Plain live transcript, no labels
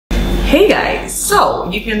Hey guys,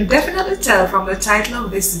 so you can definitely tell from the title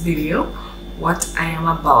of this video what I am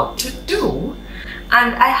about to do,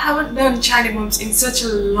 and I haven't done Chiney bumps in such a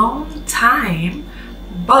long time,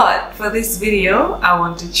 but for this video I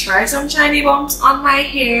want to try some Chiney bumps on my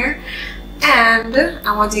hair, and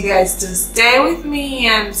I want you guys to stay with me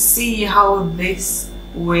and see how this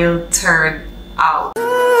will turn out.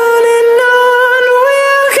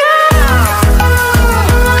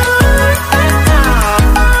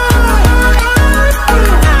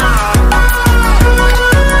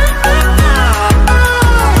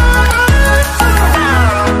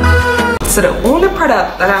 So the only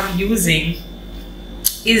product that I'm using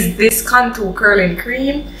is this Cantu curling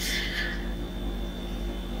cream.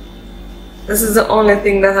 This is the only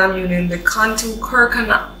thing that I'm using, the Cantu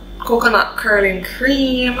coconut curling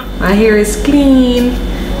cream. My hair is clean,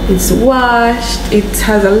 it's washed, it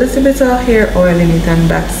has a little bit of hair oil in it, and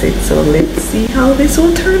that's it. So let's see how this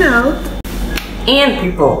will turn out. And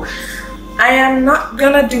people, I am not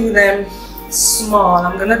gonna do them small,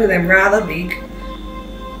 I'm gonna do them rather big.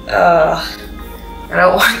 I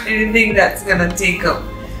don't want anything that's gonna take up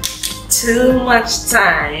too much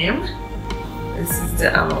time. This is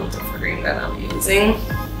the amount of cream that I'm using,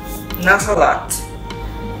 not a lot.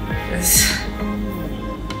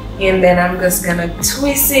 And then I'm just gonna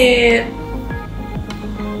twist it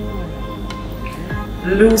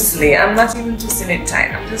loosely. I'm not even twisting it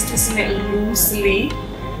tight, I'm just twisting it loosely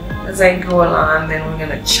as I go along. Then we're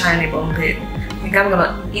gonna Chiney bump it. I think I'm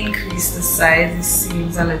gonna increase the size. This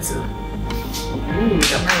seems a little,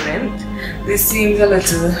 this seems a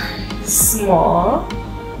little small.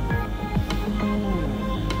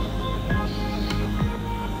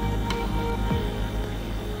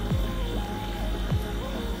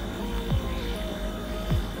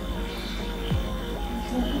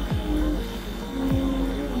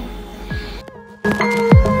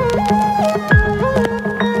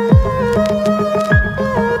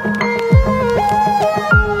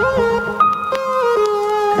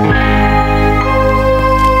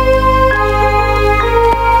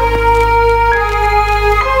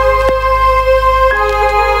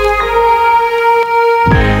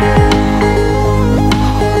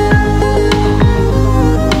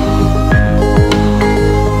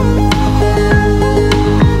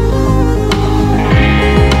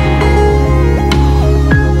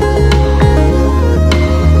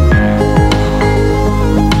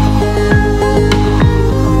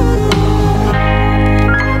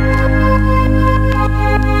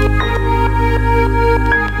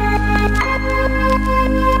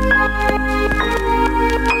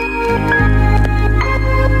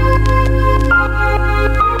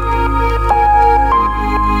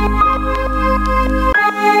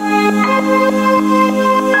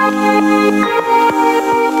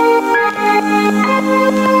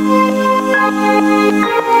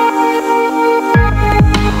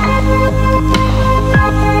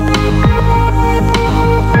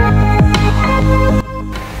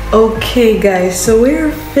 Okay guys, so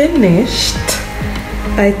we're finished.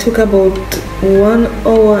 I took about 1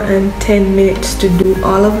 hour and 10 minutes to do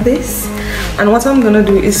all of this, and what I'm gonna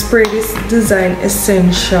do is spray this Design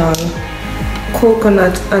Essential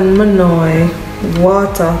Coconut and Manoi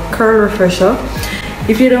Water Curl Refresher.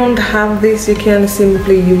 If you don't have this, you can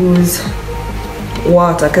simply use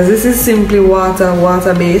water, because this is simply water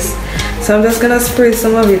based. So I'm just gonna spray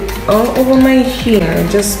some of it all over my hair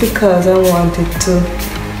just because I want it to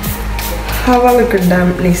have a little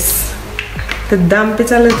dampness, to damp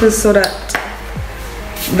it a little so that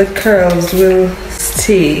the curls will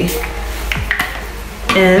stay.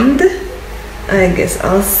 And I guess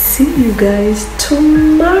I'll see you guys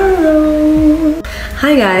tomorrow.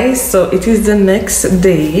 Hi guys, so it is the next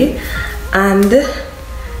day, and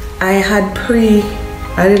I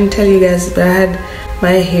didn't tell you guys, but I had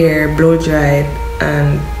my hair blow dried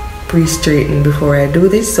and pre-straightened before I do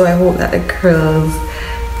this, so I hope that the curls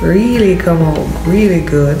really come out really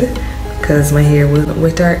good, because my hair will not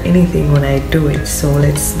wet or anything when I do it. So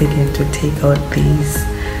let's begin to take out these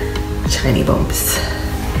Chiney bumps.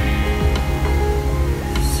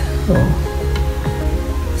 So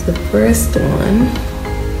it's the first one.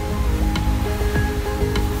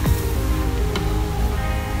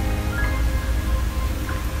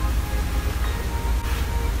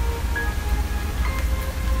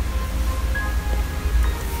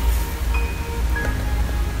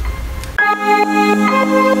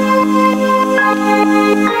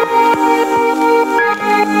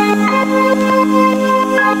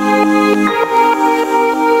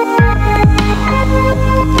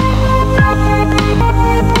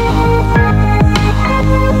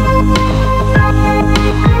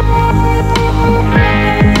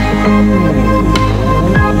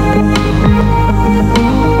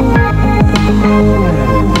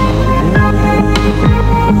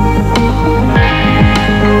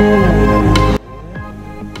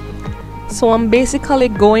 So I'm basically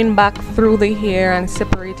going back through the hair and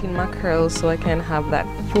separating my curls so I can have that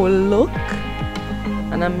full look,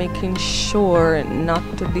 and I'm making sure not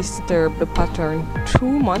to disturb the pattern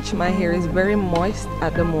too much. My hair is very moist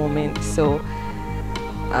at the moment, so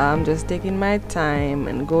I'm just taking my time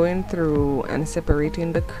and going through and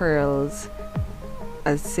separating the curls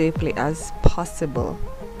as safely as possible.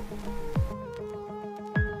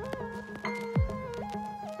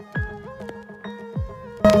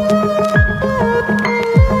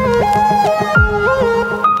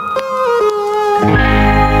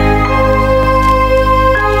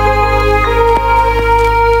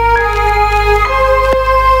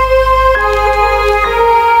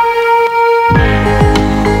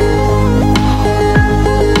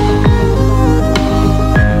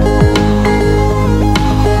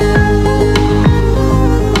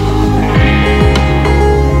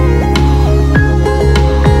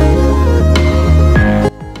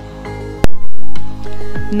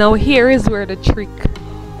 Now here is where the trick,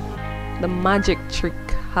 the magic trick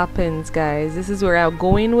happens, guys. This is where I'll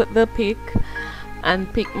go in with the pick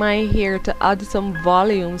and pick my hair to add some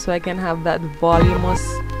volume so I can have that voluminous,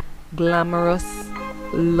 glamorous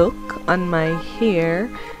look on my hair.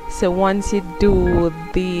 So once you do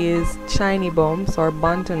these Chiney bumps or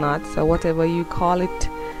Bantu knots or whatever you call it,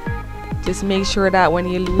 just make sure that when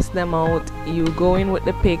you loose them out, you go in with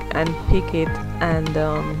the pick and pick it, and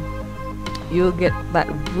you'll get that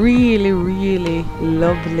really, really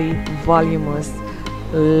lovely, voluminous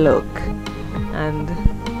look. And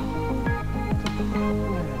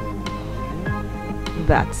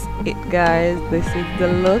that's it, guys. This is the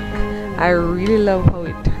look. I really love how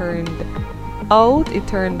it turned out. It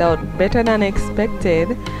turned out better than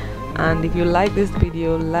expected. And if you like this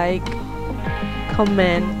video, like,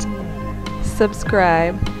 comment,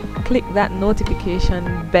 subscribe, click that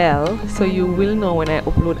notification bell so you will know when I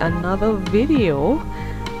upload another video.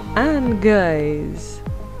 And guys,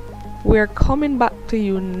 we're coming back to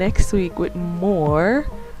you next week with more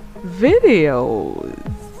videos.